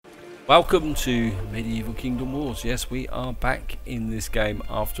Welcome to Medieval Kingdom Wars. Yes, we are back in this game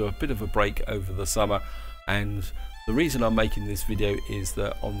after a bit of a break over the summer, and the reason I'm making this video is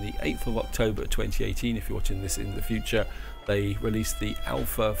that on the 8th of October 2018, if you're watching this in the future, they released the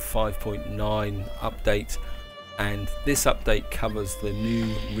Alpha 5.9 update, and this update covers the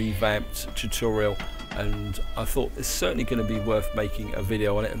new revamped tutorial, and I thought it's certainly going to be worth making a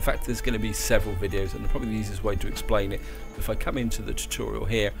video on it. In fact, there's going to be several videos, and probably the easiest way to explain it, if I come into the tutorial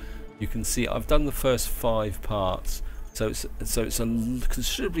here, you can see I've done the first 5 parts, so it's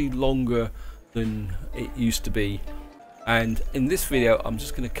considerably longer than it used to be. And in this video I'm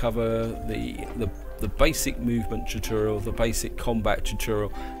just going to cover the basic movement tutorial, the basic combat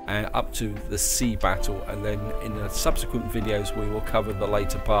tutorial, and up to the sea battle, and then in the subsequent videos we will cover the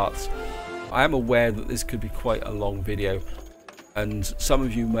later parts. I am aware that this could be quite a long video, and some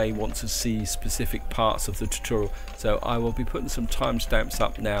of you may want to see specific parts of the tutorial, so I will be putting some timestamps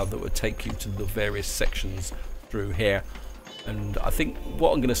up now that will take you to the various sections through here. And I think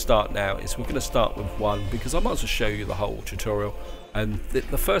what I'm going to start now is we're going to start with one, because I might as well show you the whole tutorial. And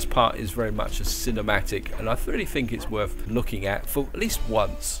the first part is very much a cinematic, and I really think it's worth looking at for at least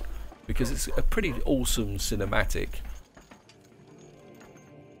once, because it's a pretty awesome cinematic.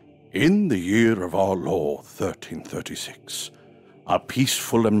 In the year of our Lord 1336, a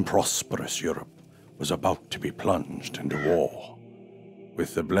peaceful and prosperous Europe was about to be plunged into war.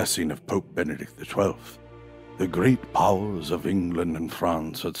 With the blessing of Pope Benedict XII, the great powers of England and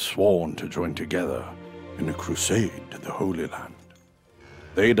France had sworn to join together in a crusade to the Holy Land.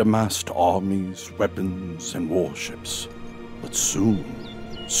 They'd amassed armies, weapons, and warships, but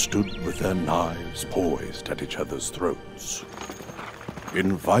soon stood with their knives poised at each other's throats.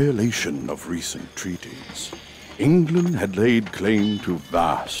 In violation of recent treaties, England had laid claim to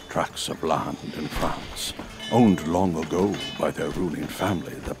vast tracts of land in France, owned long ago by their ruling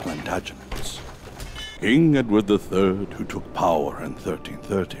family, the Plantagenets. King Edward III, who took power in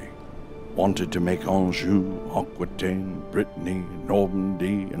 1330, wanted to make Anjou, Aquitaine, Brittany,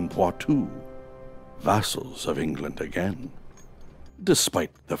 Normandy, and Poitou vassals of England again,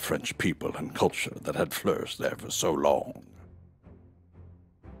 despite the French people and culture that had flourished there for so long.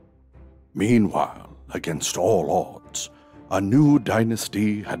 Meanwhile, against all odds, a new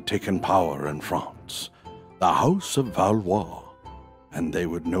dynasty had taken power in France, the House of Valois, and they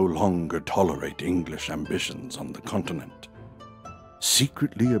would no longer tolerate English ambitions on the continent.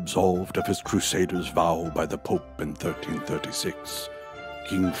 Secretly absolved of his crusader's vow by the Pope in 1336,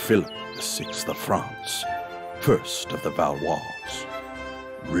 King Philip VI of France, first of the Valois,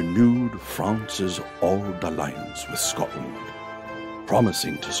 renewed France's old alliance with Scotland,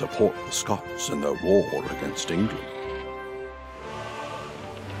 promising to support the Scots in their war against England.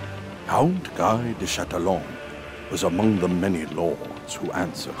 Count Guy de Châtillon was among the many lords who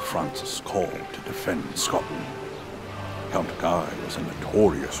answered France's call to defend Scotland. Count Guy was a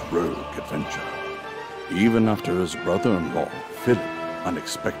notorious rogue adventurer, even after his brother-in-law, Philip,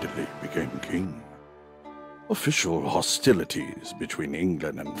 unexpectedly became king. Official hostilities between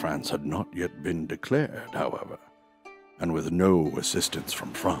England and France had not yet been declared, however, and with no assistance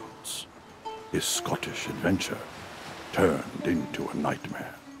from France, his Scottish adventure turned into a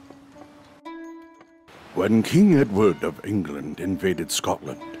nightmare. When King Edward of England invaded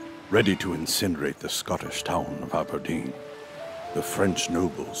Scotland, ready to incinerate the Scottish town of Aberdeen, the French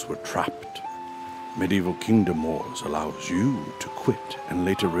nobles were trapped. Medieval Kingdom Wars allows you to quit and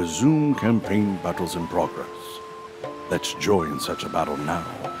later resume campaign battles in progress. Let's join such a battle now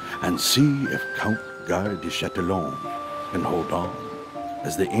and see if Count Guy de Châtillon can hold on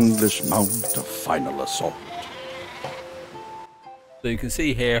as the English mount a final assault. So you can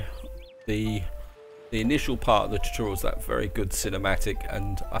see here the initial part of the tutorial is that very good cinematic,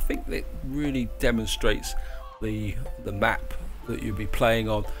 and I think it really demonstrates the map that you'll be playing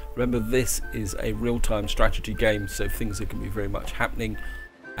on. Remember, this is a real-time strategy game, so things are going to be very much happening.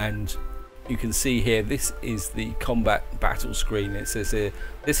 And you can see here, this is the combat battle screen. It says here,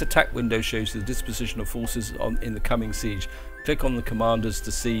 this attack window shows the disposition of forces in the coming siege. Click on the commanders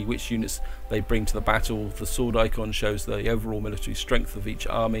to see which units they bring to the battle. The sword icon shows the overall military strength of each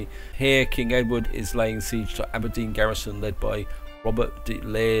army. Here, King Edward is laying siege to Aberdeen garrison led by Robert de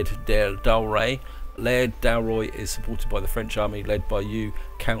Laird de Dalroy. Laird Dalroy is supported by the French army led by you,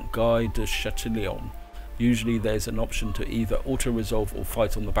 Count Guy de Châtillon. Usually there's an option to either auto-resolve or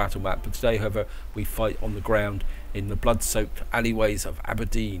fight on the battle map, but today, however, we fight on the ground in the blood-soaked alleyways of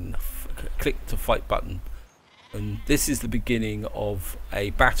Aberdeen. Click to fight button. And this is the beginning of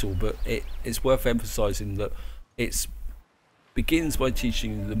a battle, but it's worth emphasizing that it begins by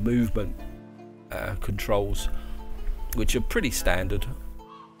teaching the movement controls, which are pretty standard.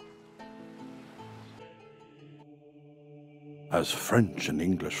 As French and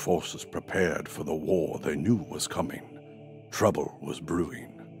English forces prepared for the war they knew was coming, trouble was brewing.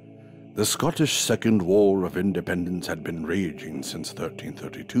 The Scottish Second War of Independence had been raging since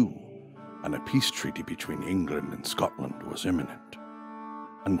 1332, and a peace treaty between England and Scotland was imminent.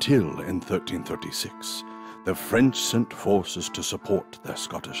 Until in 1336, the French sent forces to support their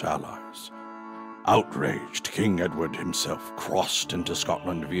Scottish allies. Outraged, King Edward himself crossed into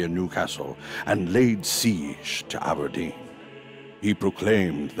Scotland via Newcastle and laid siege to Aberdeen. He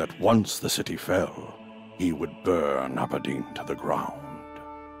proclaimed that once the city fell, he would burn Aberdeen to the ground.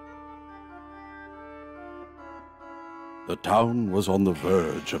 The town was on the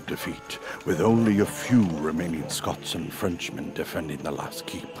verge of defeat, with only a few remaining Scots and Frenchmen defending the last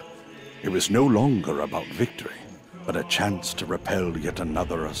keep. It was no longer about victory, but a chance to repel yet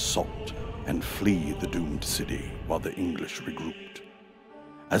another assault and flee the doomed city while the English regrouped.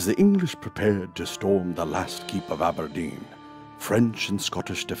 As the English prepared to storm the last keep of Aberdeen, French and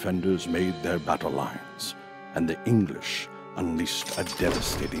Scottish defenders made their battle lines, and the English unleashed a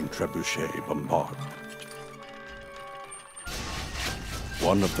devastating trebuchet bombardment.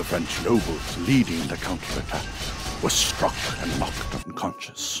 One of the French nobles leading the counterattack was struck and knocked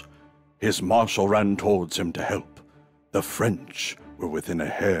unconscious. His marshal ran towards him to help. The French were within a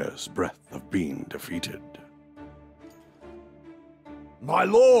hair's breadth of being defeated. My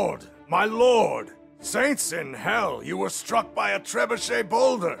lord! My lord! Saints in hell, you were struck by a trebuchet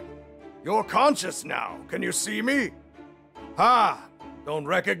boulder! You're conscious now, can you see me? Ha! Don't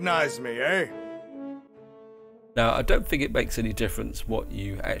recognize me, eh? Now, I don't think it makes any difference what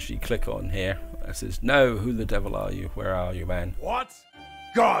you actually click on here. It says, no, who the devil are you? Where are you, man? What?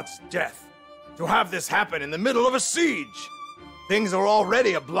 God's death! To have this happen in the middle of a siege! Things are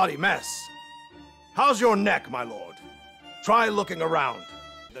already a bloody mess. How's your neck, my lord? Try looking around.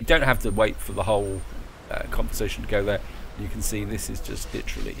 You don't have to wait for the whole conversation to go there. You can see this is just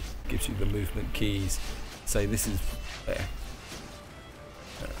literally gives you the movement keys. Say this is there.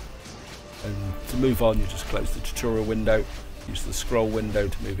 And to move on, you just close the tutorial window, use the scroll window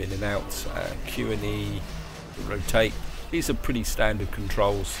to move in and out, Q and E, rotate. These are pretty standard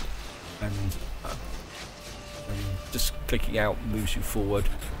controls, and just clicking out moves you forward.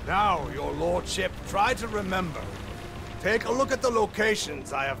 Now, your lordship, try to remember. Take a look at the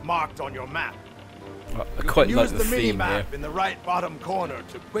locations I have marked on your map. I quite like the theme here. Use the mini-map in the right bottom corner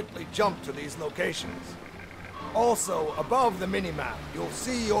to quickly jump to these locations. Also, above the mini-map, you'll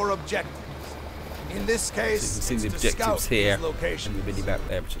see your objectives. In this case, so you can see the objectives here and the mini-map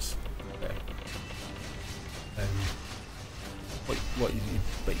there, which is what you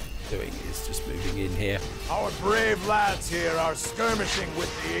need doing is just moving in here. Our brave lads here are skirmishing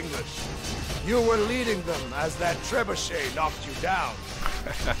with the English. You were leading them as that trebuchet knocked you down.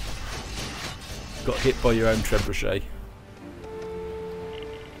 Got hit by your own trebuchet.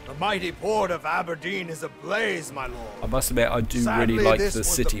 The mighty port of Aberdeen is ablaze, my lord. I must admit, I do really like the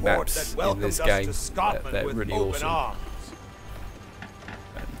city maps in this game. They're really awesome. Got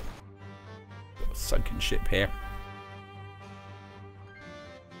a sunken ship here.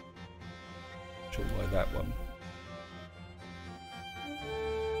 Not sure why that one.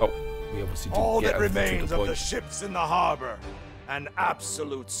 Oh, we obviously didn't all get that over remains to the of the ships in the harbor. An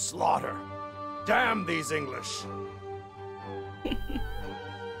absolute slaughter. Damn these English.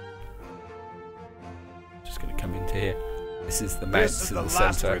 Just going to come into here. This is the manse in the center.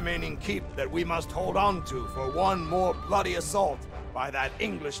 This is the last remaining keep that we must hold on to for one more bloody assault by that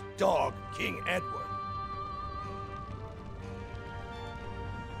English dog, King Edward.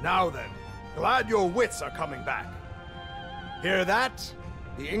 Now then, glad your wits are coming back. Hear that?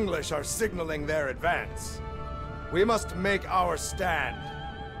 The English are signaling their advance. We must make our stand.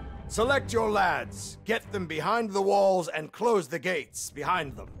 Select your lads, get them behind the walls and close the gates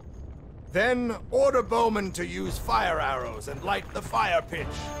behind them. Then, order bowmen to use fire arrows and light the fire pitch.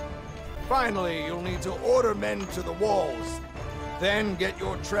 Finally, you'll need to order men to the walls. Then get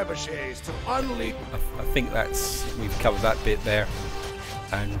your trebuchets to unleash... I think we've covered that bit there.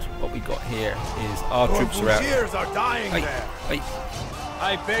 And what we got here is our troops are out. Your are dying there. Hey.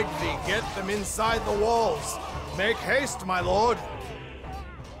 I beg thee, get them inside the walls. Make haste, my lord.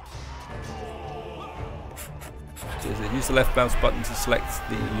 Use the left mouse button to select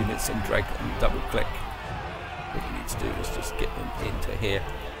the units and drag and double click. What you need to do is just get them into here.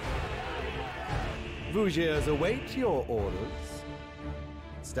 Vougers await your orders.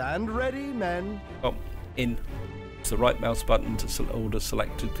 Stand ready, men. Oh, in. It's the right mouse button to order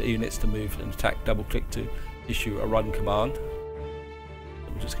selected units to move and attack. Double click to issue a run command.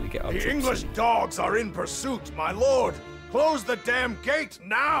 I'm just going to get our troops in. The English dogs are in pursuit, my lord. Close the damn gate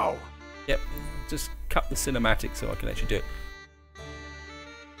now. Yep. Just cut the cinematic so I can actually do it.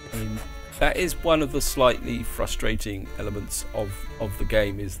 I mean, that is one of the slightly frustrating elements of the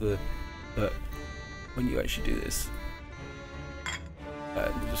game, is that when you actually do this,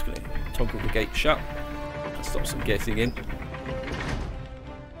 I'm just going to toggle the gate shut to stop some getting in.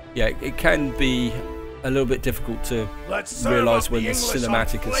 Yeah, it can be a little bit difficult to realise when the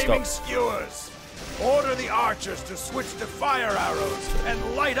cinematic has stopped. Skewers. Order the archers to switch to fire arrows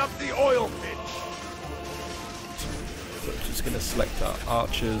and light up the oil pitch. So we're just going to select our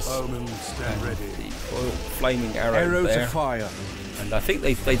archers Bowmen, stand ready. the oil flaming arrow Arrow there. to fire. And I think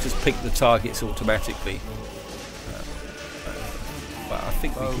they just pick the targets automatically. But I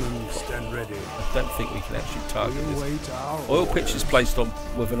think Bowmen, stand ready. I don't think we can actually target We'll this. wait our Oil pitch is placed on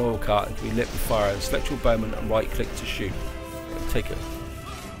with an oil cart and can be lit with fire. Select your bowman and right click to shoot. Take it.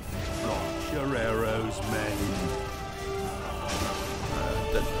 Launch your arrows, men.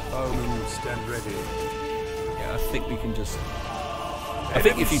 Bowmen, stand ready. Yeah, I think we can just. I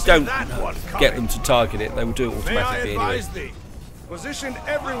think if you don't get them to target it, they will do it automatically May I anyway. advise thee? Position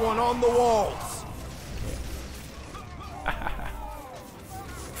everyone on the walls.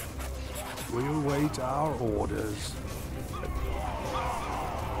 We'll wait our orders.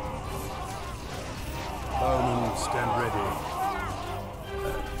 Bowmen, stand ready.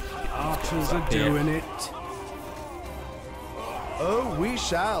 Archers are here. doing it. Oh, we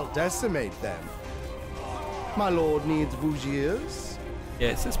shall decimate them. My lord needs Bougiers. Yeah,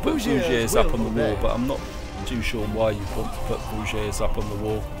 it says put Bougiers Bougiers up will on the wall, obey. but I'm not too sure why you want to put Bougiers up on the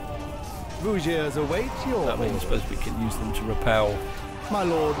wall. Bougiers await your That means I orders. suppose we can use them to repel. My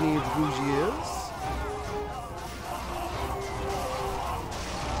lord needs Bougiers.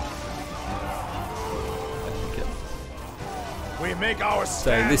 We make our So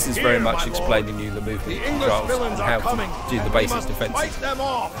stand this is here, very my much lord. explaining you the movement The English controls villains and are how coming. to do the and basic we must defences. fight them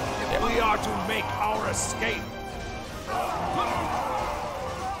off if Yeah. we are to make our escape.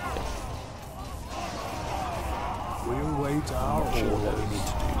 We'll wait our Not sure what we orders. need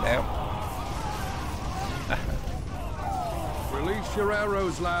to do now. Release your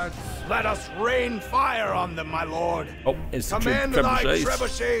arrows, lads. Let us rain fire on them, my lord. Oh, it's the Command thy trebuchets.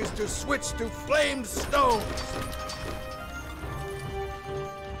 trebuchets to switch to flamed stones.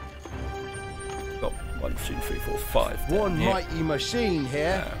 Got 1, 2, 3, 4, 5. down One here. mighty machine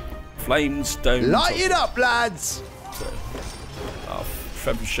here. Flame stones. Light it up, lads! So, our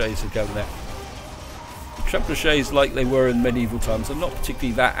trebuchets are going there. The trebuchets, like they were in medieval times, are not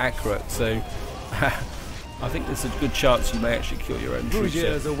particularly that accurate, so I think there's a good chance you may actually kill your own troops here.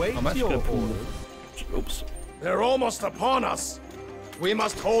 Bougiers await I'm actually your going to pull orders. the... Oops. They're almost upon us. We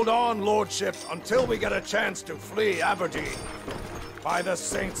must hold on, lordship, until we get a chance to flee Aberdeen. By the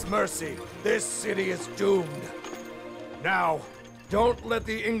saints' mercy, this city is doomed. Now, don't let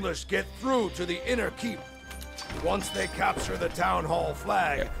the English get through to the inner keep. Once they capture the town hall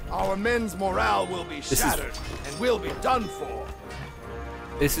flag, our men's morale will be shattered, and we'll be done for.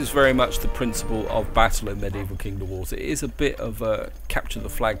 This is very much the principle of battle in medieval Kingdom Wars. It is a bit of a capture the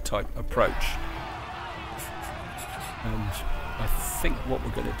flag type approach. And I think what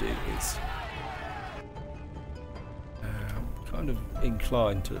we're going to do is kind of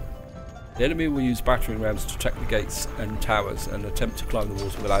inclined to... The enemy will use battering rams to attack the gates and towers and attempt to climb the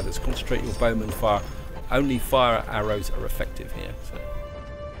walls with ladders. Concentrate your bowman fire. Only fire arrows are effective here. So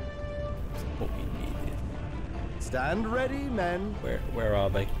that's what we need here. Stand ready, men. Where are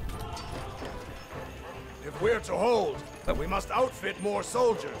they? If we're to hold, we must outfit more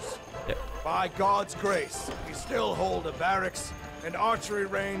soldiers. Yep. By God's grace, we still hold a barracks, an archery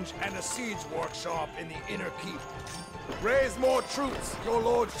range, and a siege workshop in the inner keep. Raise more troops, your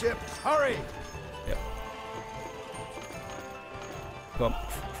lordship. Hurry! Yep. Come on.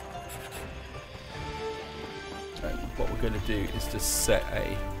 And what we're going to do is just set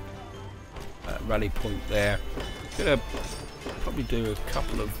a rally point there. Going to probably do a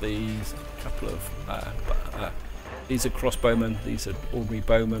couple of these, these are crossbowmen, these are ordinary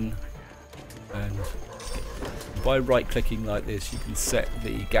bowmen, and by right clicking like this you can set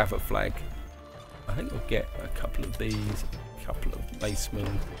the gather flag. I think we'll get a couple of these, a couple of macemen.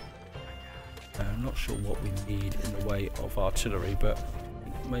 I'm not sure what we need in the way of artillery, but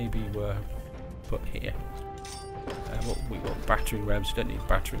maybe we're put here. What we want battering rams. You don't need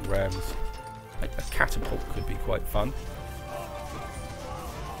battering rams. A catapult could be quite fun.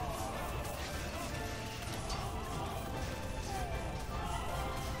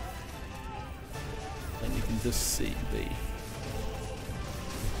 And you can just see the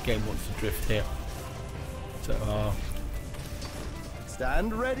game wants to drift here. So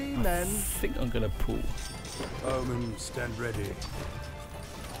Stand ready, I men. think I'm going to pull. Bowmen, stand ready.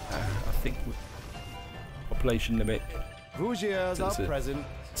 I think population limit Bougiers So it's are a present.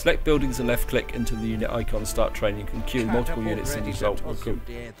 Select buildings and left click until the unit icon start training. You can queue multiple units in result recruit.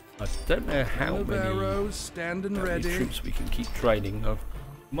 I don't know how many troops we can keep training. I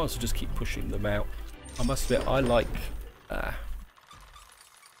might as well just keep pushing them out. I must admit, I like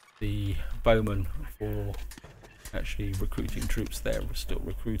the bowmen for actually recruiting troops there. We're still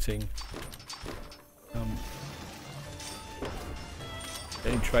recruiting.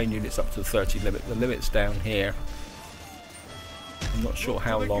 Only train units up to the 30 limit. The limit's down here. I'm not sure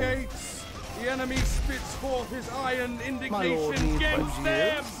how long. The enemy spits forth his iron indignation against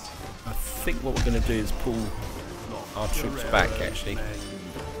them. I think what we're going to do is pull our troops back. Actually,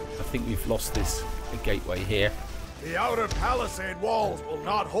 I think we've lost this gateway here. The outer palisade walls will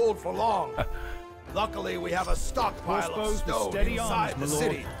not hold for long. Luckily, we have a stockpile of stone inside the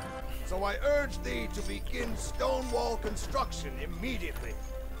city. So I urge thee to begin stone wall construction immediately.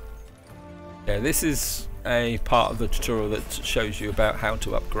 Yeah, this is a part of the tutorial that shows you about how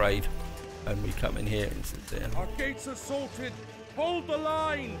to upgrade. And we come in here and sit there. Our gates assaulted. Hold the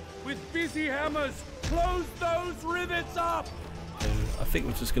line with busy hammers. Close those rivets up. And I think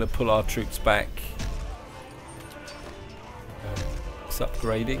we're just going to pull our troops back. It's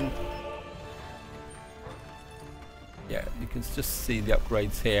upgrading. Yeah, you can just see the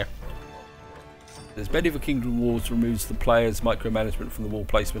upgrades here. There's Medieval Kingdom Wars removes the player's micromanagement from the wall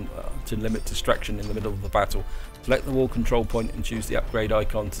placement to limit distraction in the middle of the battle. Select the wall control point and choose the upgrade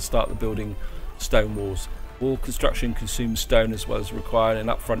icon to start the building stone walls. Wall construction consumes stone as well as requiring an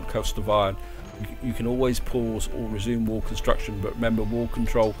upfront cost of iron. You can always pause or resume wall construction, but remember wall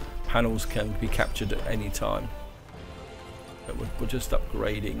control panels can be captured at any time. But we're just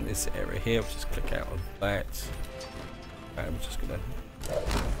upgrading this area here. We'll just click out of that. And we're just going to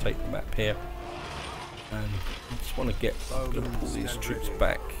take the map here. And I just want to I'm going to pull these troops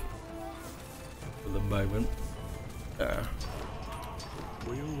back for the moment.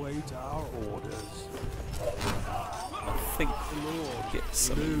 We'll wait our orders. I think we'll get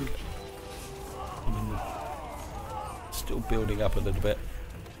something. Still building up a little bit.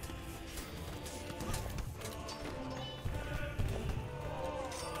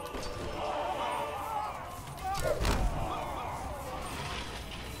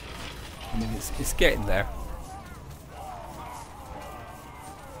 I mean, it's getting there.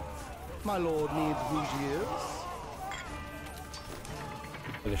 My lord needs bougiers.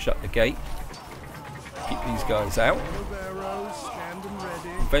 Going to shut the gate. Keep these guys out.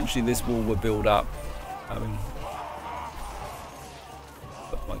 Eventually this wall will build up. I mean,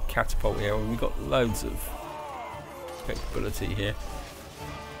 put my catapult here, and we've got loads of capability here.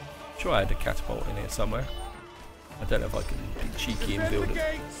 I'm sure I had a catapult in here somewhere. I don't know if I can be cheeky and build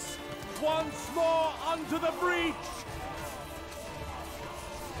it. Once more onto the breach.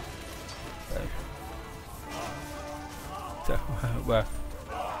 So we're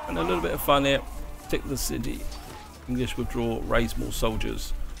having a little bit of fun here. Take the city. English withdraw. Raise more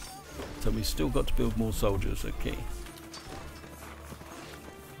soldiers. So we've still got to build more soldiers. Okay.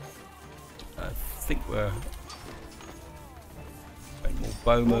 I think we're more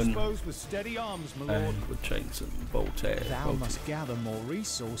bowmen. With steady arms, my lord. And we'll change some bolter. Thou must gather more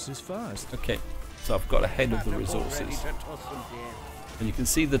resources first. Okay, so I've got ahead of the resources. And you can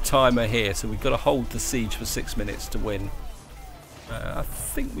see the timer here, so we've got to hold the siege for 6 minutes to win. I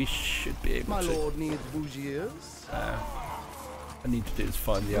think we should be able to. My lord needs bougiers. I need to do is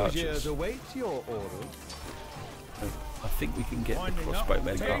find the archers. Await your orders. I think we can get the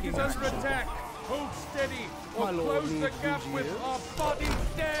crossbowmen Take up. under attack. Hold steady, or My lord close the needs gap with bougiers. our bodies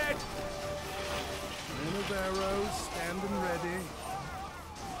dead. Men of arrows, standing ready.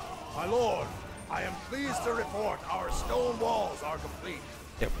 My lord, I am pleased to report our stone walls are complete.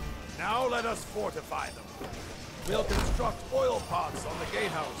 Yep. Now let us fortify them. We'll construct oil pots on the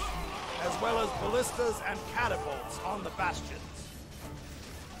gatehouse, as well as ballistas and catapults on the bastions.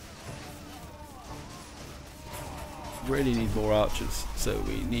 Really need more archers, so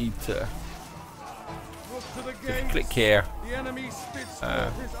we need to Look to the gates. click here. The enemy spits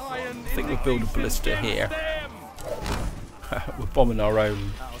forth his iron I think we'll build a ballista here. them. We're bombing our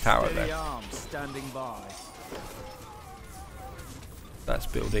own tower Steady there. arms standing by. That's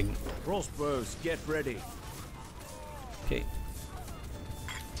building. Crossbows, get ready. Okay.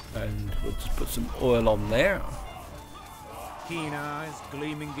 And we'll just put some oil on there. Keen eyes,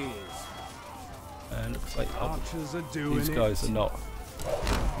 gleaming gears. And looks like Archers are doing these guys are not.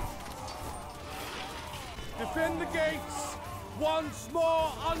 Defend the gates. Once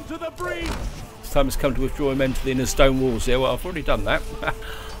more onto the breach. This time it's come to withdraw men to the inner stone walls here. Well, I've already done that.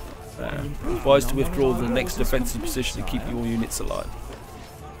 Advised to withdraw to the next defensive position to keep your units alive.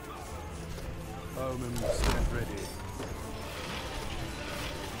 Bowmen, stand ready.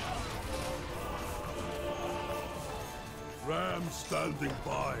 standing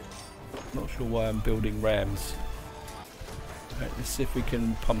by. Not sure why I'm building rams. Right, let's see if we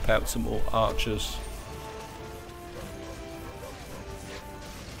can pump out some more archers.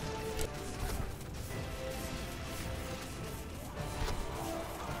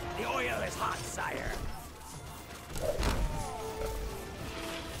 The oil is hot, sire.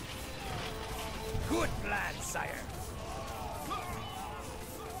 Good plan, sire.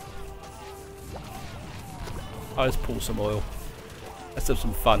 I'll just pour some oil. Let's have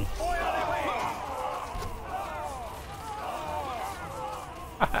some fun.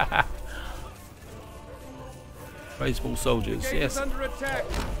 Raise more soldiers, yes. Under attack.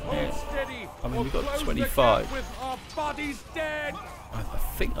 Hold steady. I mean, we've got Close the 25. gap with our bodies dead. I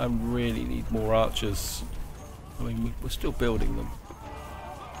think I really need more archers. I mean, we're still building them.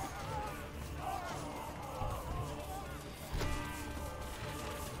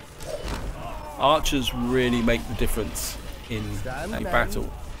 Archers really make the difference in a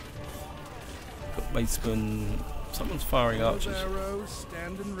battle. Got Maceman. Someone's firing archers. Arrows,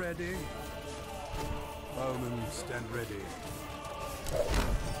 standing ready. Bowmen, stand ready.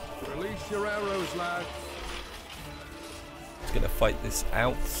 Release your arrows, lads. It's going to fight this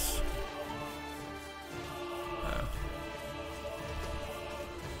out.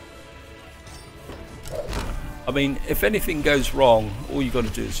 I mean, if anything goes wrong, all you've got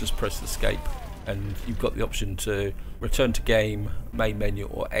to do is just press escape, and you've got the option to return to game, main menu,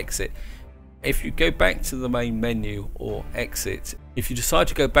 or exit. If you go back to the main menu or exit, if you decide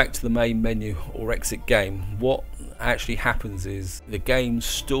to go back to the main menu or exit game, what actually happens is the game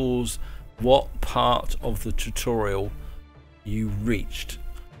stores what part of the tutorial you reached.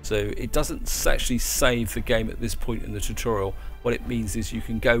 So it doesn't actually save the game at this point in the tutorial. What it means is you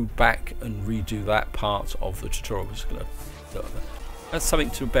can go back and redo that part of the tutorial. I'm just gonna, that's something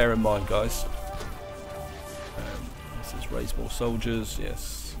to bear in mind, guys. This is raise more soldiers,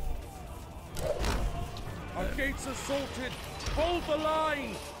 yes. Our gates assaulted. Hold the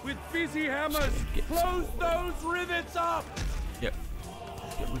line with busy hammers. Close those rivets up. Yep.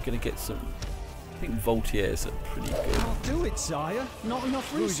 We're going to get some. I think Voltiers are pretty good. I'll do it, sire. Not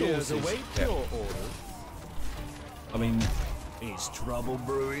enough resources. Await Yeah. your orders. I mean, Is trouble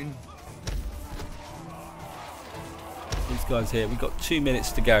brewing? these guys here. We've got 2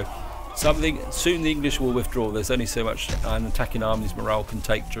 minutes to go. Soon the English will withdraw. There's only so much an attacking army's morale can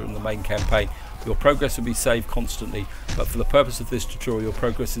take during the main campaign. Your progress will be saved constantly, but for the purpose of this tutorial, your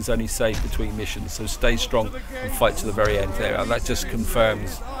progress is only saved between missions. So stay strong and fight to the very end there. And that just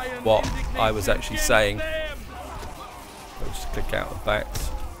confirms what I was actually saying. I'll just click out of that.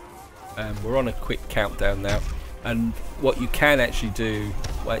 We're on a quick countdown now. And what you can actually do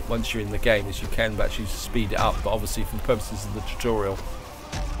once you're in the game is you can actually speed it up. But obviously, for the purposes of the tutorial,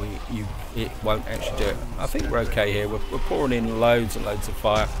 it won't actually do it. I think we're okay here. We're pouring in loads and loads of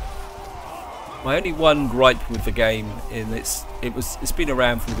fire. My only one gripe with the game, and it's been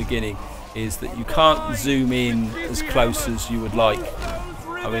around from the beginning, is that you can't zoom in as close as you would like.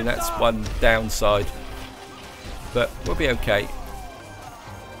 I mean, that's one downside, but we'll be okay.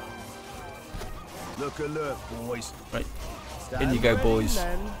 Look alert, boys. Right, Stand in you go, ready, boys.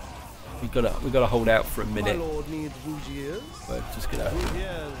 men. We gotta hold out for a My minute. lord needs Bougiers. We're just gonna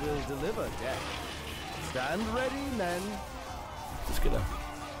Bougiers will deliver death. Stand ready, men.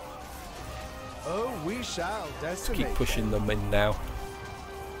 Oh, we shall decimate keep pushing them. them in now.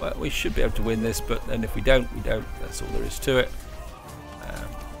 But we should be able to win this, but then if we don't, we don't. That's all there is to it.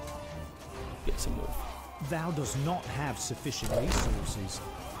 Get some more. Thou does not have sufficient resources.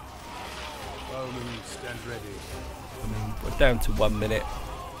 Bowmen, stand ready. I mean, we're down to 1 minute.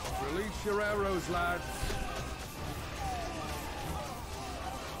 Release your arrows, lads.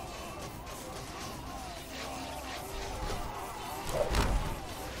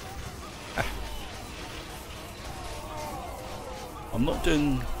 I'm not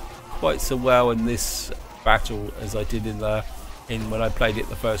doing quite so well in this battle as I did in when I played it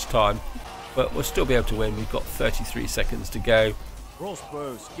the first time, but we'll still be able to win. We've got 33 seconds to go.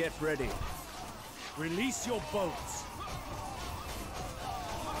 Crossbows, get ready. Release your boats.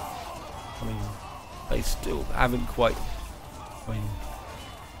 I mean, they still haven't quite. I mean,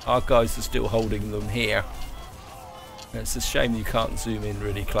 our guys are still holding them here. And it's a shame you can't zoom in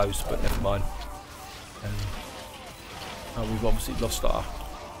really close, but never mind. Oh, we've obviously lost our.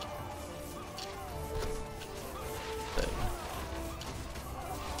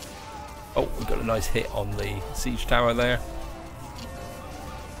 Oh, we got a nice hit on the siege tower there.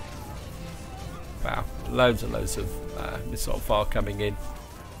 Wow, loads and loads of missile fire coming in.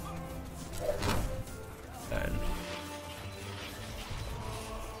 And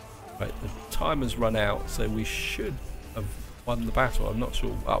right, the time has run out, so we should have won the battle. I'm not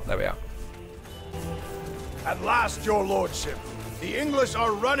sure. Oh, there we are. At last, your lordship. The English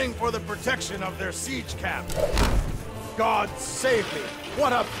are running for the protection of their siege camp. God save me!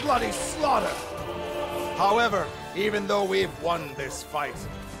 What a bloody slaughter! However, even though we've won this fight,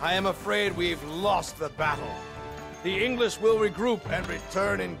 I am afraid we've lost the battle. The English will regroup and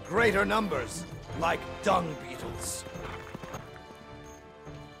return in greater numbers, like dung beetles.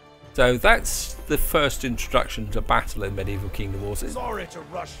 So that's the first introduction to battle in Medieval Kingdom Wars. Sorry to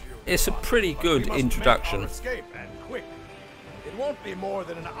rush you. It's a pretty good introduction. Escape, and quick. It won't be more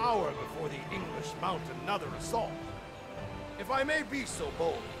than an hour before the English mount another assault. If I may be so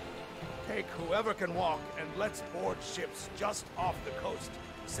bold, take whoever can walk and let's board ships just off the coast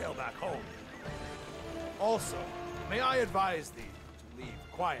to sail back home. Also, may I advise thee to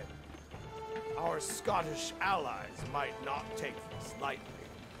leave quietly. Our Scottish allies might not take this lightly.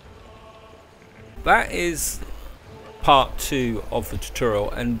 That is part 2 of the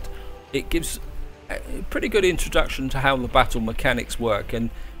tutorial, and it gives a pretty good introduction to how the battle mechanics work, and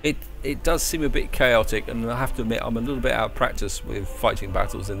it does seem a bit chaotic, and I have to admit I'm a little bit out of practice with fighting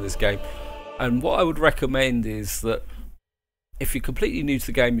battles in this game. And what I would recommend is that if you're completely new to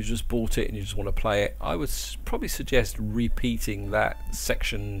the game, you just bought it and you just want to play it, I would probably suggest repeating that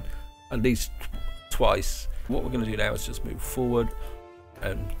section at least twice. What we're going to do now is just move forward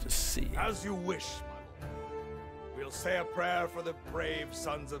and just see. As you wish, my lord. We'll say a prayer for the brave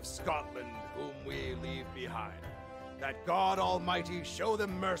sons of Scotland whom we leave behind. That God Almighty show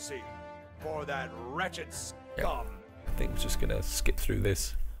them mercy for that wretched scum. I think we're just going to skip through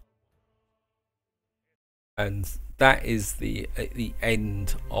this. And that is the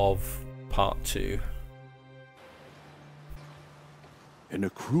end of part 2. In a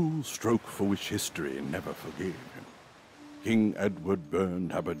cruel stroke for which history never forgave him, King Edward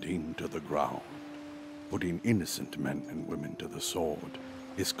burned Aberdeen to the ground, putting innocent men and women to the sword,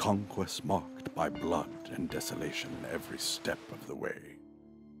 his conquest marked by blood and desolation every step of the way.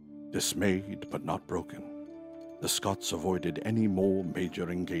 Dismayed but not broken, the Scots avoided any more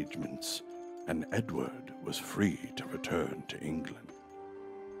major engagements, and Edward was free to return to England.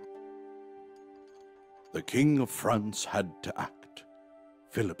 The King of France had to act.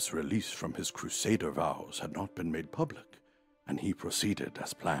 Philip's release from his crusader vows had not been made public, and he proceeded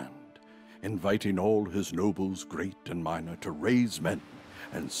as planned, inviting all his nobles, great and minor, to raise men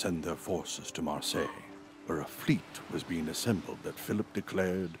and send their forces to Marseille, where a fleet was being assembled that Philip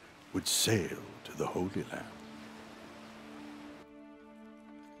declared would sail to the Holy Land.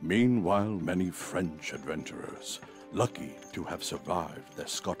 Meanwhile, many French adventurers, lucky to have survived their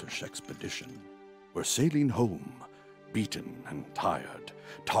Scottish expedition, were sailing home, beaten and tired,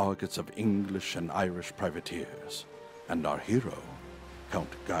 targets of English and Irish privateers, and our hero, Count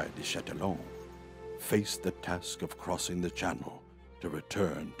Guy de Chatillon, faced the task of crossing the Channel to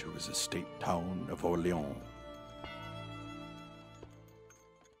return to his estate town of Orléans.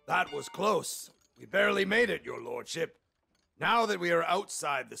 That was close. We barely made it, your lordship. Now that we are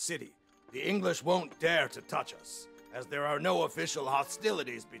outside the city, the English won't dare to touch us, as there are no official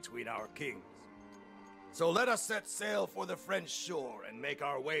hostilities between our kings. So let us set sail for the French shore and make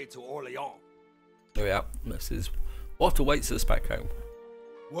our way to Orléans. There we are. This is what awaits us back home.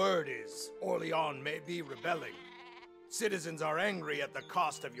 Word is, Orléans may be rebelling. Citizens are angry at the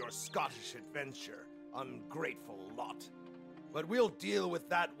cost of your Scottish adventure. Ungrateful lot. But we'll deal with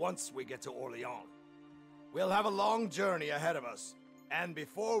that once we get to Orléans. We'll have a long journey ahead of us, and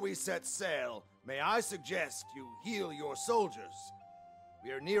before we set sail, may I suggest you heal your soldiers.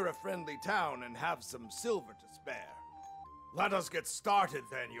 We are near a friendly town and have some silver to spare. Let us get started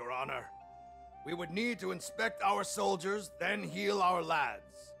then, Your Honor. We would need to inspect our soldiers, then heal our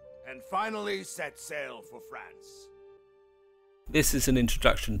lads, and finally set sail for France. This is an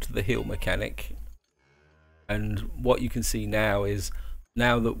introduction to the heal mechanic, and what you can see now is,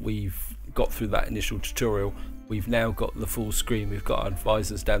 now that we've got through that initial tutorial, we've now got the full screen. We've got our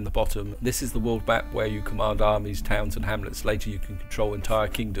advisors down the bottom. This is the world map where you command armies, towns and hamlets. Later you can control entire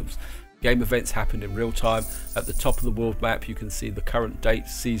kingdoms. Game events happen in real time. At the top of the world map you can see the current date,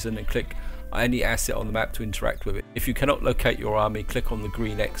 season, and click any asset on the map to interact with it. If you cannot locate your army, click on the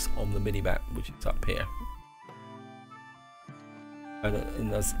green X on the minimap, which is up here.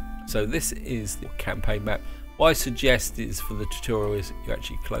 So this is the campaign map. What I suggest is for the tutorial is you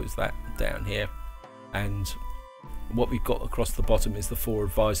actually close that down here, and what we've got across the bottom is the 4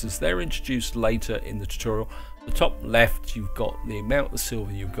 advisors. They're introduced later in the tutorial. The top left you've got the amount of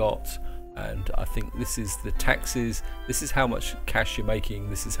silver you've got, and I think this is the taxes. This is how much cash you're making,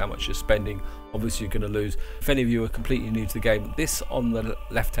 this is how much you're spending. Obviously you're going to lose. If any of you are completely new to the game, this on the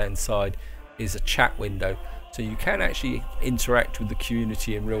left hand side is a chat window. So you can actually interact with the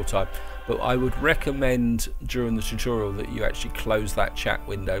community in real time, but I would recommend during the tutorial that you actually close that chat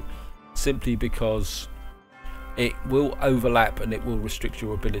window, simply because it will overlap and it will restrict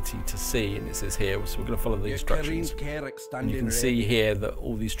your ability to see. And it says here, so we're going to follow the instructions, and you can see here that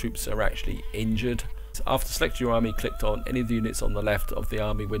all these troops are actually injured. After selecting your army, click on any of the units on the left of the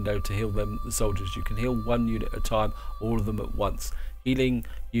army window to heal them, the soldiers. You can heal one unit at a time, all of them at once. Healing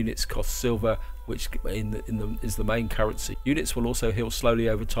units cost silver, which is the main currency. Units will also heal slowly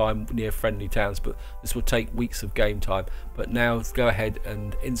over time near friendly towns, but this will take weeks of game time. But now let's go ahead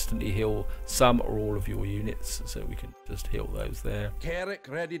and instantly heal some or all of your units, so we can just heal those there. Carrick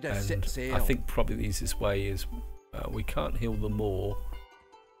ready to And set sail. I think probably the easiest way is we can't heal them all.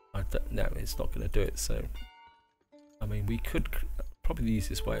 No, it's not going to do it. So I mean, we could probably the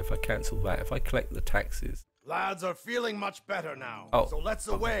easiest way, if I cancel that, if I collect the taxes. Lads are feeling much better now. Oh, so let's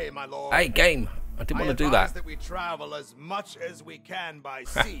away, my lord. Hey, game! I didn't want to do that. That we travel as much as we can by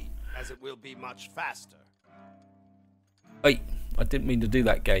sea, as it will be much faster. Wait, I didn't mean to do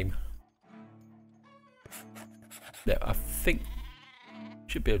that, game. Yeah, I think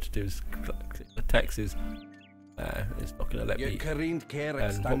should be able to do is click the taxes. It's not going to let me.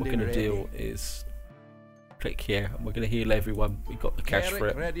 And what we're going to do is click here, and we're going to heal everyone. We've got the cash for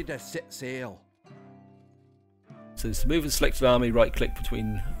it. Ready to set sail. So to move and select an army, right click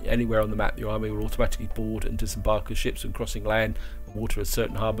between anywhere on the map. Your army will automatically board and disembark as ships when crossing land and water at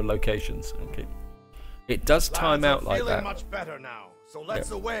certain harbour locations. Okay. It does time out like that. Feeling much better now. So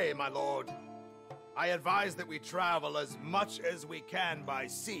let's away, my lord. I advise that we travel as much as we can by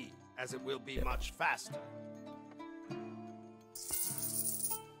sea, as it will be much faster.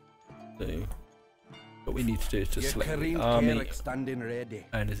 So what we need to do is to select the army, standing ready.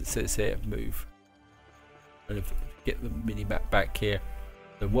 and as it says here, move. And if we get the mini map back here,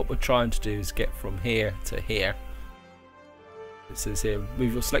 so what we're trying to do is get from here to here. It says here,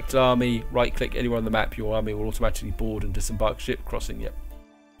 move your selected army, right click anywhere on the map, your army will automatically board and disembark ship crossing. Yep.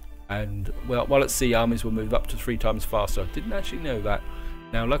 And well, while at sea, armies will move up to 3 times faster. Didn't actually know that.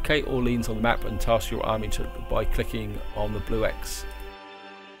 Now locate Orleans on the map and task your army by clicking on the blue X.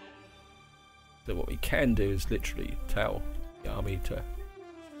 So what we can do is literally tell the army to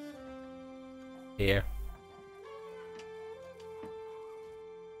here.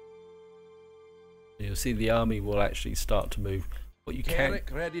 You'll see the army will actually start to move. What you can,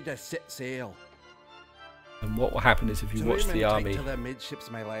 ready to set sail. And what will happen is if you watch the army, to the midships,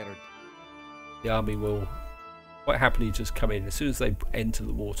 my lord. the army will quite happily just come in. As soon as they enter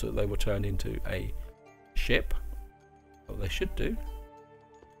the water, they will turn into a ship. Well, they should do.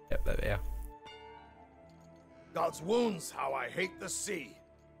 Yep, there they are. God's wounds, how I hate the sea.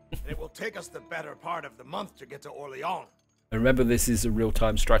 It will take us the better part of the month to get to Orleans. And remember, this is a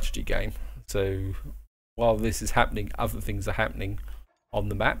real-time strategy game. So while this is happening, other things are happening on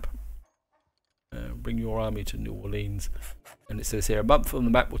the map. Bring your army to New Orleans, and it says here a month on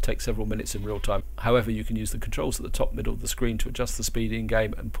the map will take several minutes in real time. However, you can use the controls at the top middle of the screen to adjust the speed in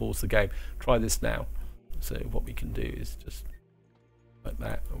game and pause the game. Try this now. So what we can do is just like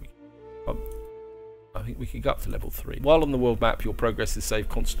that. I think we can go up to level 3. While on the world map, your progress is saved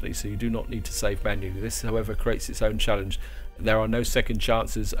constantly, so you do not need to save manually. This, however, creates its own challenge. There are no second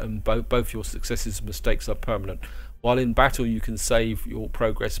chances, and both your successes and mistakes are permanent. While in battle, you can save your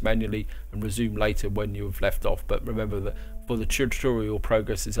progress manually and resume later when you have left off. But remember that for the tutorial, your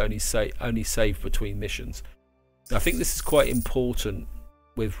progress is only saved between missions. I think this is quite important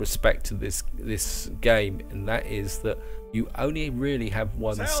with respect to this game, and that is that you only really have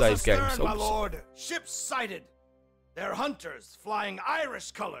one save game. Sails astern, my lord. Ships sighted. They're hunters flying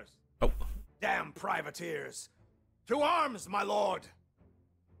Irish colours. Oh. Damn privateers. To arms, my lord.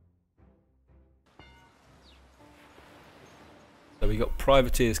 So we got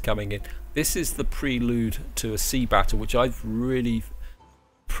privateers coming in. This is the prelude to a sea battle, which I really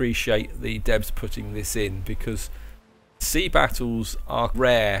appreciate the devs putting this in, because sea battles are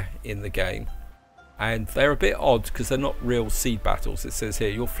rare in the game, and they're a bit odd because they're not real sea battles. It says here,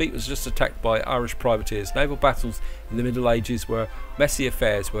 your fleet was just attacked by Irish privateers. Naval battles in the Middle Ages were messy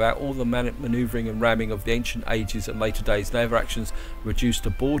affairs. Without all the manoeuvring and ramming of the ancient ages and later days, naval actions reduced to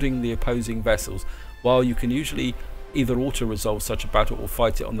boarding the opposing vessels. While you can usually either auto-resolve such a battle or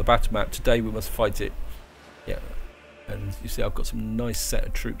fight it on the battle map, today we must fight it. Yeah, and you see I've got some nice set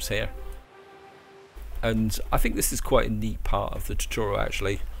of troops here. And I think this is quite a neat part of the tutorial,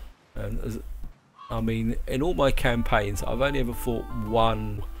 actually. I mean, in all my campaigns, I've only ever fought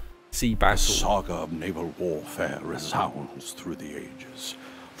one sea battle. The saga of naval warfare resounds through the ages,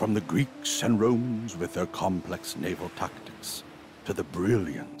 from the Greeks and Romans with their complex naval tactics, to the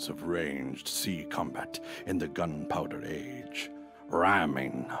brilliance of ranged sea combat in the Gunpowder Age.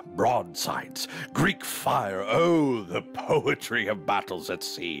 Ramming, broadsides, Greek fire, oh, the poetry of battles at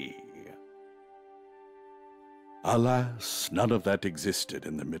sea. Alas, none of that existed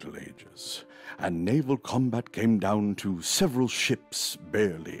in the Middle Ages, and naval combat came down to several ships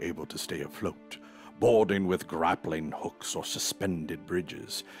barely able to stay afloat, boarding with grappling hooks or suspended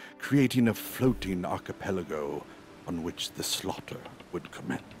bridges, creating a floating archipelago on which the slaughter would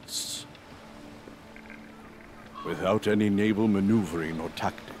commence. Without any naval maneuvering or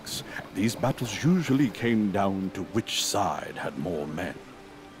tactics, these battles usually came down to which side had more men.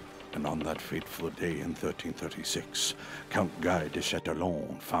 And on that fateful day in 1336, Count Guy de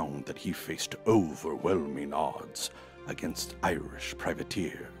Chatillon found that he faced overwhelming odds against Irish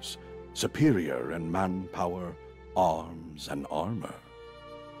privateers, superior in manpower, arms, and armor.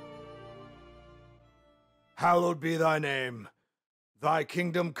 Hallowed be thy name. Thy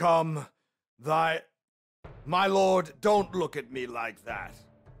kingdom come, thy... My lord, don't look at me like that.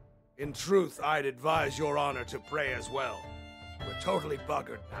 In truth, I'd advise your honor to pray as well. We're totally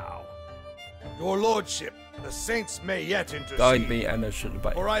buggered now. Your lordship, the saints may yet intercede. Guide me, and I shouldn't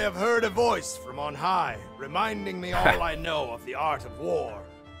bite. For I have heard a voice from on high, reminding me all I know of the art of war,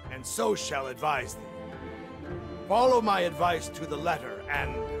 and so shall advise thee. Follow my advice to the letter,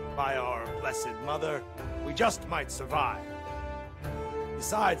 and, by our blessed mother, we just might survive.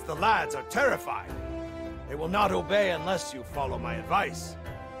 Besides, the lads are terrified. They will not obey unless you follow my advice.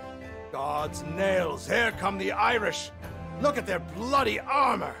 God's nails, here come the Irish. Look at their bloody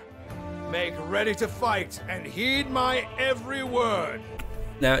armor. Make ready to fight, and heed my every word.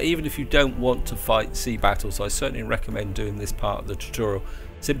 Now, even if you don't want to fight sea battles, I certainly recommend doing this part of the tutorial,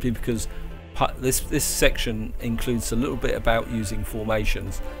 simply because this section includes a little bit about using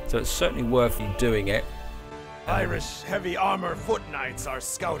formations, so it's certainly worth you doing it. Irish heavy armor foot knights are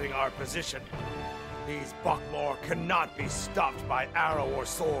scouting our position. These Buckmore cannot be stopped by arrow or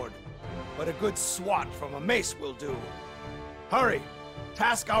sword, but a good swat from a mace will do. Hurry!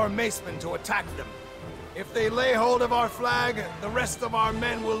 Task our macemen to attack them. If they lay hold of our flag, the rest of our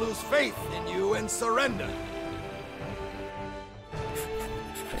men will lose faith in you and surrender.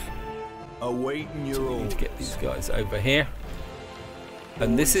 Awaiting your So we need orders. to get these guys over here.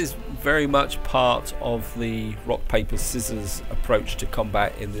 And this is very much part of the rock, paper, scissors approach to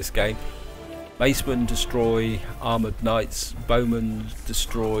combat in this game. Macemen destroy armoured knights, bowmen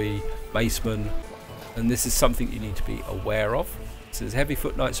destroy macemen, and this is something you need to be aware of. It says heavy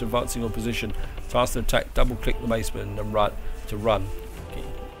foot knights are advancing on position, fast and attack, double click the macemen and run to run. Okay.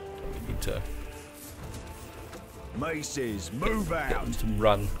 We need to Maces, move get out. them to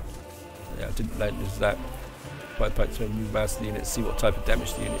run. Yeah, I didn't notice that. Right, so move mouse to the unit, see what type of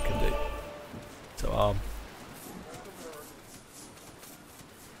damage the unit can do. So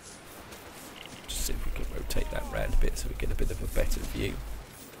just see if we can rotate that round a bit so we get a bit of a better view.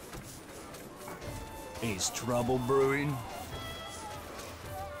 Is trouble brewing?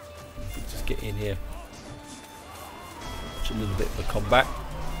 If we just get in here, watch a little bit of the combat.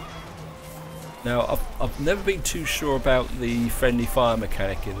 Now, I've never been too sure about the friendly fire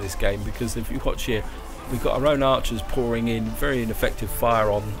mechanic in this game, because if you watch here, we've got our own archers pouring in very ineffective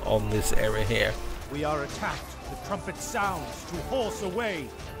fire on this area here. We are attacked. The trumpet sounds to horse away.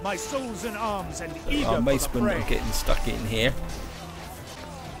 My soul's in arms and eager Our for the macemen fray. are getting stuck in here.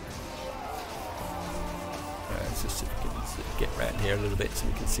 Let's just see if we can get around here a little bit so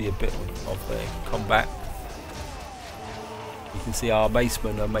we can see a bit of the combat. You can see our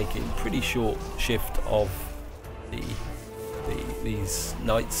macemen are making pretty short shift of these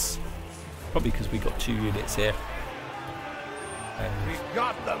knights, probably because we've got 2 units here. And We've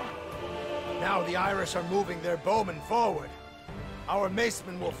got them. Now the Irish are moving their bowmen forward. Our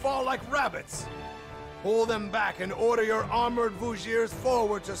macemen will fall like rabbits. Pull them back and order your armored Vougiers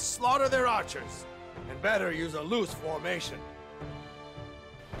forward to slaughter their archers. And better use a loose formation.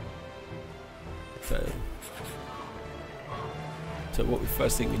 so what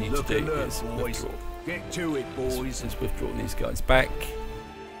first thing we need Look to do alert, is boys. withdraw. Get to it, boys. Let's withdraw these guys back.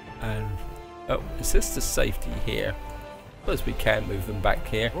 And oh, is this the safety here? Suppose we can move them back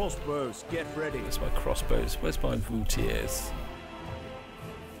here. Crossbows, get ready. Where's my crossbows? Where's my Voutiers?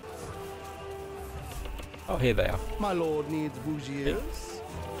 Oh, here they are. My lord needs Vougiers.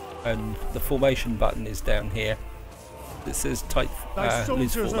 And the formation button is down here. It says type Thy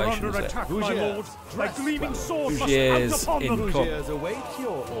loose soldiers are formation. under Is it? attack, my Vougiers, lord. Thy dress gleaming well. sword must Vougiers out upon in them. Vougiers await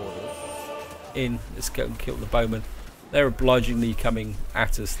your orders. In. Let's go and kill the bowmen. They're obligingly coming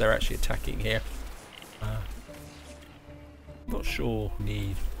at us. They're actually attacking here. Not sure we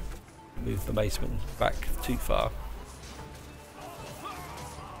need to move the macemen back too far.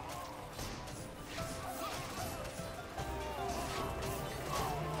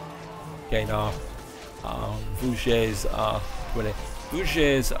 Again, our Vougers are brilliant.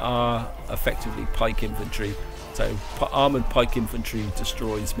 Vougers are effectively pike infantry, so armoured pike infantry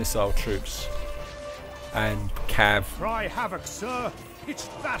destroys missile troops, and cav. Cry havoc, sir. Each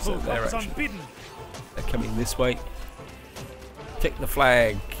battle comes unbidden. They're coming this way. Take the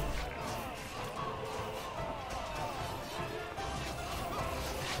flag.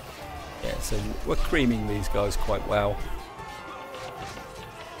 Yeah, so we're creaming these guys quite well.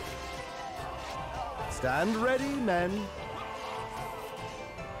 Stand ready, men.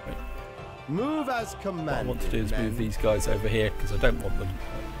 Right. Move as commanded. What I want to do is men. move these guys over here because I don't want them.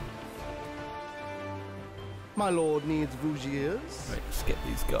 My lord needs Vougers. Right, let's get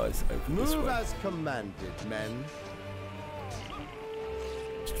these guys over this Move way. as commanded, men.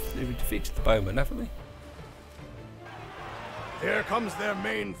 We've defeated the bowmen, haven't we? Here comes their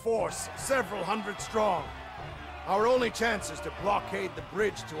main force, several hundred strong. Our only chance is to blockade the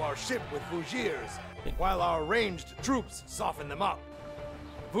bridge to our ship with Vougers, while our ranged troops soften them up.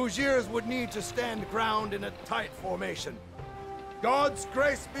 Vougers would need to stand ground in a tight formation. God's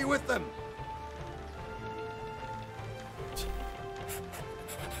grace be with them!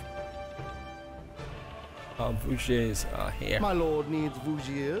 Our Vougers are here. My lord needs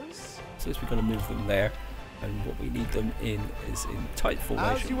Vougers. So we've got to move them there. And what we need them in is in tight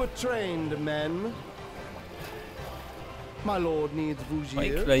formation. As you were trained, men. My lord needs Vougers. My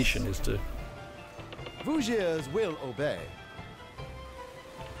inclination is to... Vougers will obey.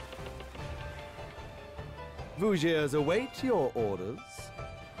 Vougers await your orders.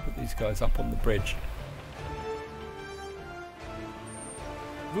 put these guys up on the bridge.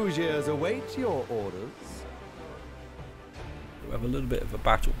 Vougers await your orders. We have a little bit of a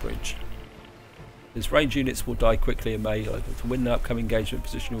battle bridge. His range units will die quickly in May. To win the upcoming engagement,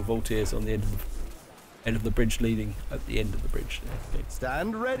 position your Volunteers on the end of the bridge, leading at the end of the bridge. Okay.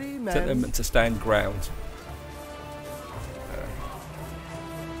 Stand ready, men. Set them to stand ground.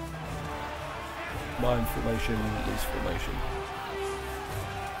 Mine formation, loose formation.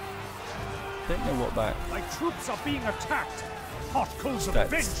 Don't know what that. My troops are being attacked. Hot coals of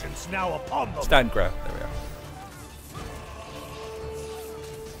vengeance now upon them. Stand ground. There we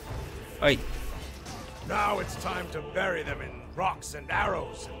are. Hey. Now it's time to bury them in rocks and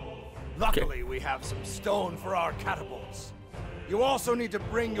arrows. Luckily, we have some stone for our catapults. You also need to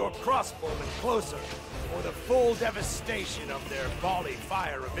bring your crossbowmen closer for the full devastation of their volley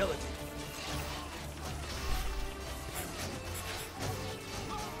fire ability.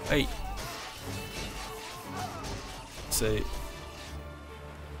 Hey. So,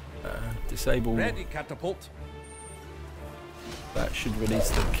 disable. Ready, catapult. That should release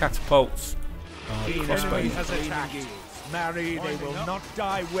the catapults. The enemy Crossbows. has attacked. Marry, they will not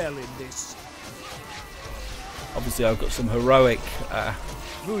die well in this. Obviously, I've got some heroic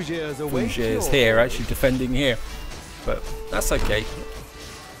Vougers await Vougers your here, orders. actually defending here, but that's okay.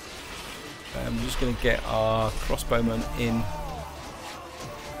 I'm just going to get our crossbowmen in.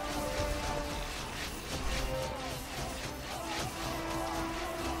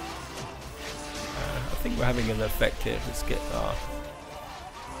 I think we're having an effect here. Let's get our.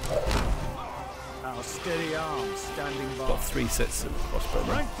 Our steady arms standing by. Got 3 sets of crossbowmen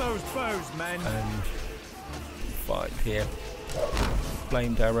Rank those bows, men. and 5 here.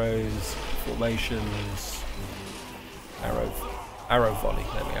 Flamed arrows, formations, arrow volley.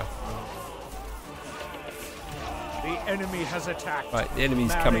 There we are. The enemy has attacked. Right, the enemy's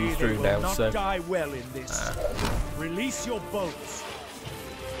Marry, coming they through will now, not so die well in this. Release your boats.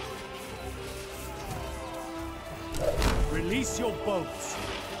 Release your boats.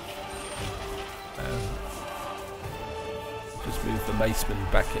 just move the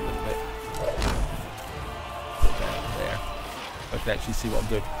maceman back a little bit. Put it down there. I can actually see what I'm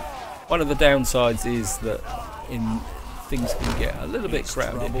doing. One of the downsides is that things can get a little bit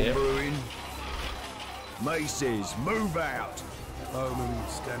crowded here. Brewing. Maces, move out. Bowmen,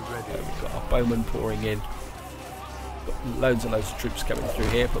 stand ready. We've got our bowmen pouring in. Got loads and loads of troops coming through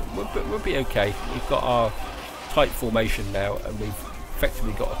here, but we'll be okay. We've got our tight formation now, and we've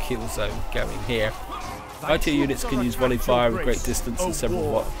effectively got a kill zone going here. IT units can use volley fire at great distance and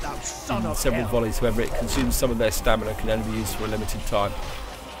several volleys. However, it consumes some of their stamina, can only be used for a limited time.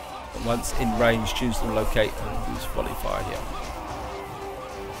 And once in range, choose to locate and use volley fire here.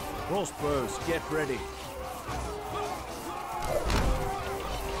 Crossbows, get ready.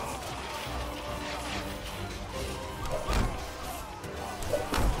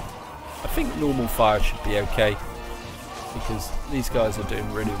 I think normal fire should be okay, because these guys are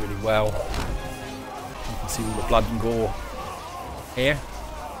doing really, really well. You can see all the blood and gore here.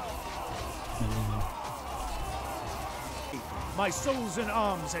 my soul's in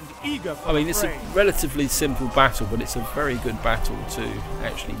arms and eager for I mean, the it's a fray. relatively simple battle, but it's a very good battle to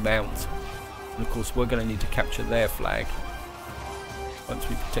actually mount. And of course, we're going to need to capture their flag. Once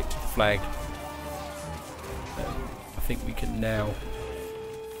we've protected the flag, I think we can now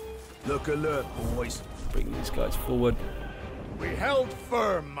Look alert, boys. bring these guys forward. We held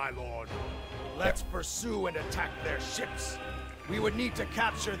firm, my lord. Let's pursue and attack their ships. We would need to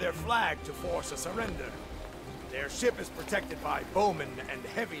capture their flag to force a surrender. Their ship is protected by bowmen and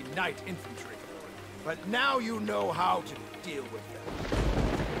heavy knight infantry. But now you know how to deal with them.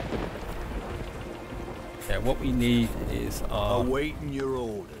 Yeah, what we need is our Awaiting your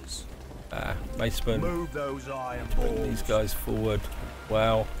orders. macemen Move those iron to bring balls. these guys forward.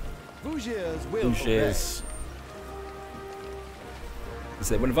 Well, Bougiers will Bougiers.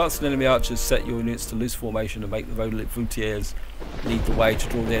 So when advancing enemy archers, set your units to loose formation and make the Volatiers lead the way to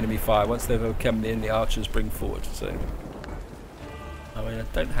draw the enemy fire. Once they've overcome the enemy archers, bring forward. So, I mean, I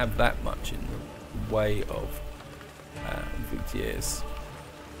don't have that much in the way of Volatiers.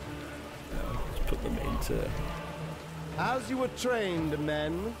 Let's put them into. As you were trained,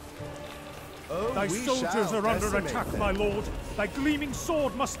 men. Oh, Thy we soldiers shall are under decimate attack, them. my lord. Thy gleaming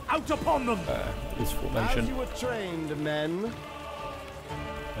sword must out upon them. This As formation, you were trained, men.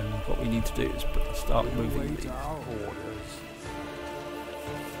 and what we need to do is start moving the Our orders.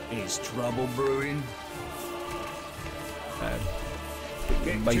 Is trouble brewing? put the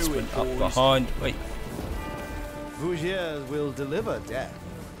Get to macemen it, up boys. behind. Wait, Bougiers will deliver death.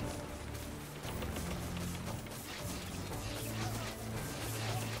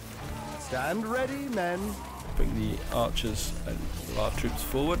 Stand ready, men. bring the archers and all our troops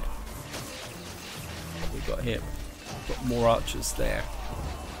forward. What we got here? Got more archers there.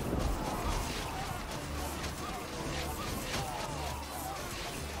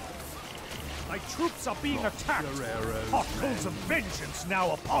 Thy troops are being attacked. Hot coals of vengeance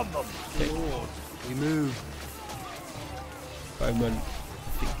now upon them. Lord, we move. Bowman,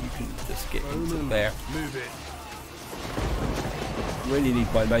 I think you can just get into there. Move it. Really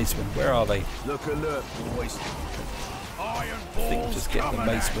need my macemen. Where are they? Look alert, boys. Iron I think balls just get the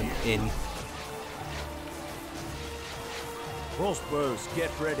coming at macemen you. in. Crossbows,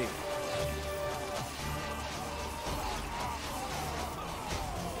 get ready.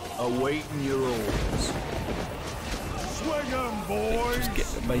 Awaiting your orders. Swing 'em, Just get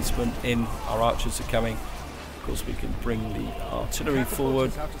boys. the macemen in. Our archers are coming. Of course, we can bring the artillery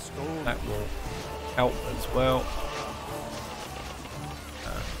forward. That will help as well.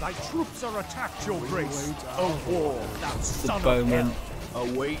 Thy troops are attacked, your grace. A war, thou The son of bowmen. hell.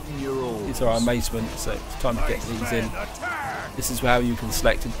 Awaiting your orders. These are our macemen, so it's time to get these in. Men, attack! This is how you can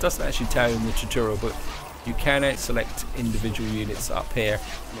select. It doesn't actually tell you in the tutorial, but you can select individual units up here.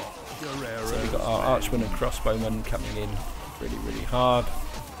 So we've got our archman and crossbowmen coming in really, really hard.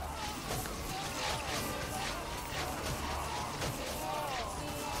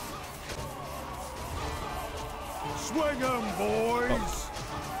 Swing 'em, boys.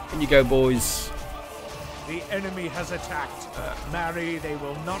 In you go, boys. The enemy has attacked. Marry, they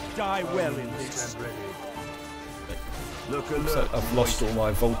will not die well in this. Look So alert. I've lost all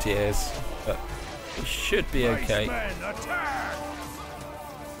my Volatiers, but it should be okay. Men, attack!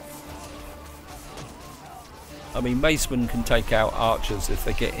 I mean, macemen can take out archers if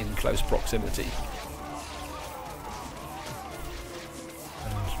they get in close proximity.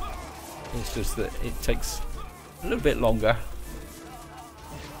 And it's just that it takes a little bit longer.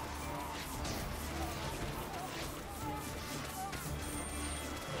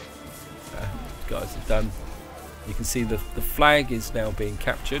 Guys are done. You can see the flag is now being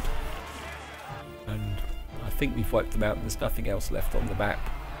captured, and I think we've wiped them out. There's nothing else left on the map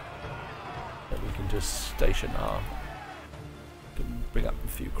that we can just station our. Can bring up a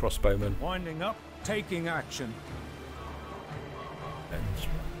few crossbowmen, Winding up, taking action. and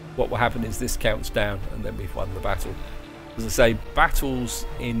what will happen is this counts down, and then we've won the battle. As I say, battles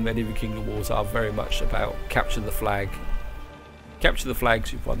in Medieval Kingdom Wars are very much about capture the flag. Capture the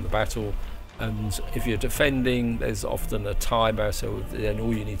flags, you've won the battle. And if you're defending, there's often a timer, so then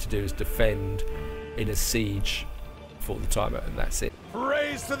all you need to do is defend in a siege for the timer, and that's it.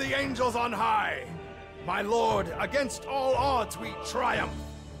 Praise to the angels on high! My lord, against all odds we triumph!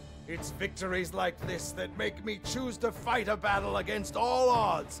 It's victories like this that make me choose to fight a battle against all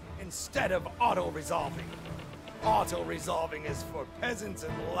odds instead of auto-resolving. Auto-resolving is for peasants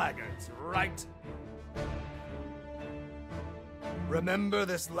and laggards, right? Remember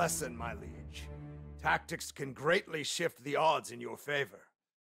this lesson, my liege. Tactics can greatly shift the odds in your favor.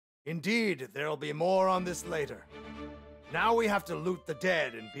 Indeed, there'll be more on this later. Now we have to loot the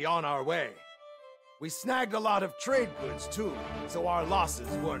dead and be on our way. We snagged a lot of trade goods too, so our losses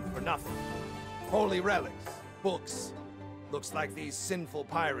weren't for nothing. Holy relics, books. Looks like these sinful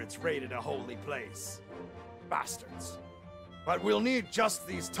pirates raided a holy place. Bastards. But we'll need just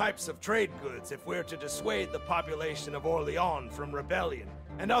these types of trade goods if we're to dissuade the population of Orleans from rebellion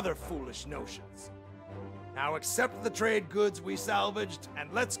and other foolish notions. Now accept the trade goods we salvaged,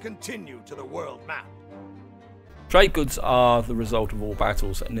 and let's continue to the world map. Trade goods are the result of all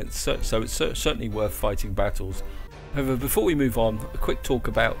battles, and it's certainly worth fighting battles. However, before we move on, a quick talk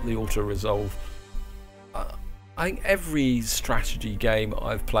about the auto-resolve. I think every strategy game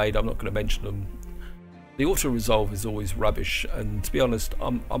I've played, I'm not going to mention them, the auto-resolve is always rubbish, and to be honest,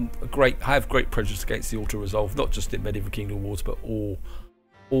 I have great prejudice against the auto-resolve, not just in Medieval Kingdom Wars, but all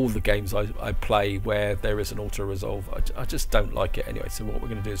the games I play where there is an auto-resolve. I just don't like it anyway, so what we're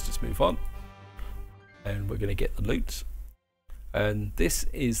going to do is just move on. And we're going to get the loot, and this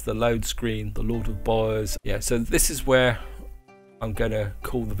is the load screen, the Lord of Boyars. Yeah, so this is where I'm going to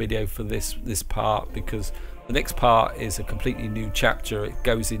call the video for this part, because the next part is a completely new chapter. It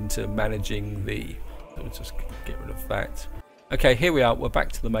goes into managing the, so we'll just get rid of that. Okay, here we are, we're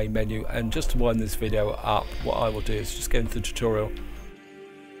back to the main menu, and just to wind this video up, what I will do is just go into the tutorial,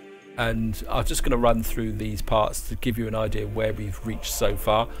 and I'm just going to run through these parts to give you an idea of where we've reached so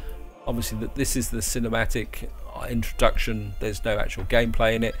far. Obviously this is the cinematic introduction, there's no actual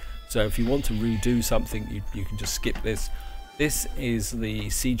gameplay in it, so if you want to redo something you can just skip this. This is the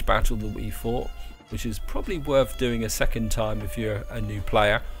siege battle that we fought, which is probably worth doing a second time if you're a new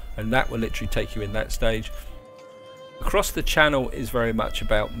player, and that will literally take you in that stage. Across the channel is very much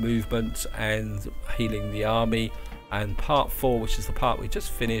about movement and healing the army, and part 4, which is the part we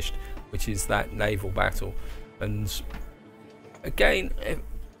just finished, which is that naval battle. And again,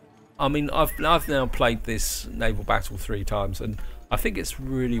 I mean, I've now played this naval battle 3 times, and I think it's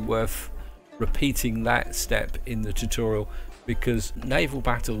really worth repeating that step in the tutorial, because naval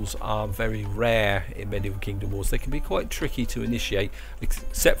battles are very rare in Medieval Kingdom Wars. They can be quite tricky to initiate,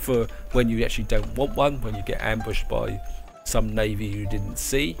 except for when you actually don't want one, when you get ambushed by some navy you didn't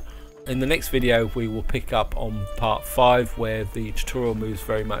see. In the next video we will pick up on part 5, where the tutorial moves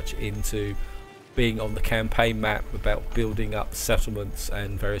very much into being on the campaign map, about building up settlements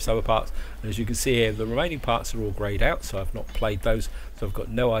and various other parts. And as you can see here, the remaining parts are all greyed out, so I've not played those, so I've got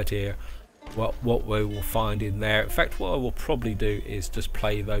no idea what we will find in there. In fact, what I will probably do is just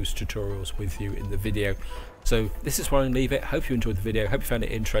play those tutorials with you in the video. So this is where I'm going to leave it. Hope you enjoyed the video, hope you found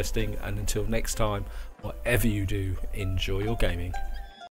it interesting, and until next time, whatever you do, enjoy your gaming.